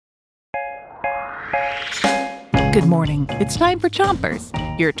Good morning. It's time for Chompers,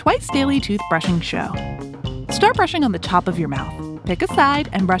 your twice-daily toothbrushing show. Start brushing on the top of your mouth. Pick a side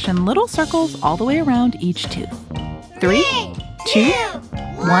and brush in little circles all the way around each tooth. 3, 2,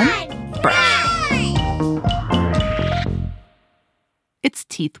 1, brush. It's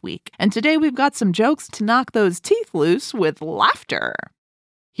Teeth Week, and today we've got some jokes to knock those teeth loose with laughter.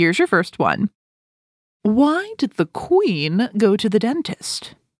 Here's your first one. Why did the Queen go to the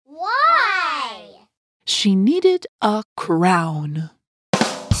dentist? Why? She needed a crown.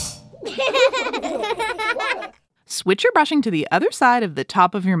 Switch your brushing to the other side of the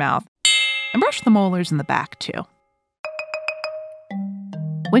top of your mouth and brush the molars in the back too.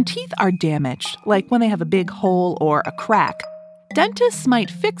 When teeth are damaged, like when they have a big hole or a crack, dentists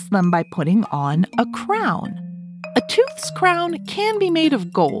might fix them by putting on a crown. A tooth's crown can be made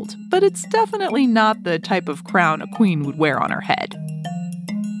of gold, but it's definitely not the type of crown a queen would wear on her head.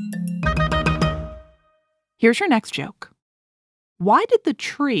 Here's your next joke. Why did the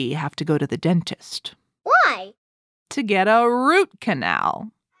tree have to go to the dentist? Why? To get a root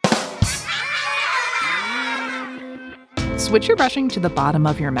canal. Switch your brushing to the bottom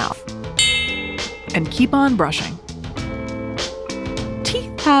of your mouth and keep on brushing.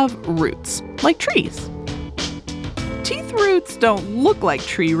 Teeth have roots, like trees. Teeth roots don't look like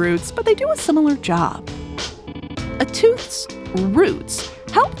tree roots, but they do a similar job. A tooth's roots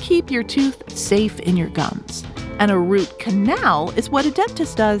help keep your tooth safe in your gums, and a root canal is what a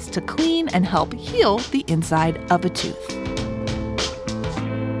dentist does to clean and help heal the inside of a tooth.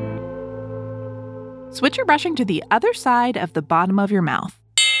 Switch your brushing to the other side of the bottom of your mouth,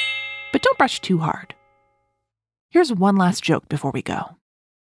 but don't brush too hard. Here's one last joke before we go.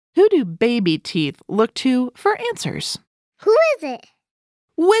 Who do baby teeth look to for answers? Who is it?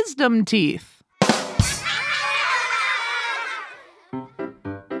 Wisdom teeth.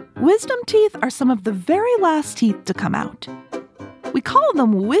 Wisdom teeth are some of the very last teeth to come out. We call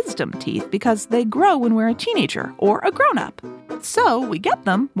them wisdom teeth because they grow when we're a teenager or a grown-up. So we get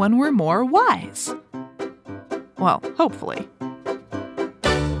them when we're more wise. Well, hopefully.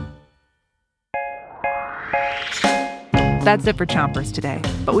 That's it for Chompers today,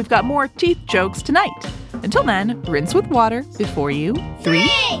 but we've got more teeth jokes tonight. Until then, rinse with water before you 3,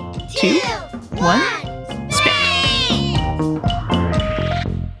 2, 1, spit.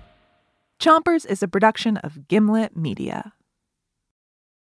 Chompers is a production of Gimlet Media.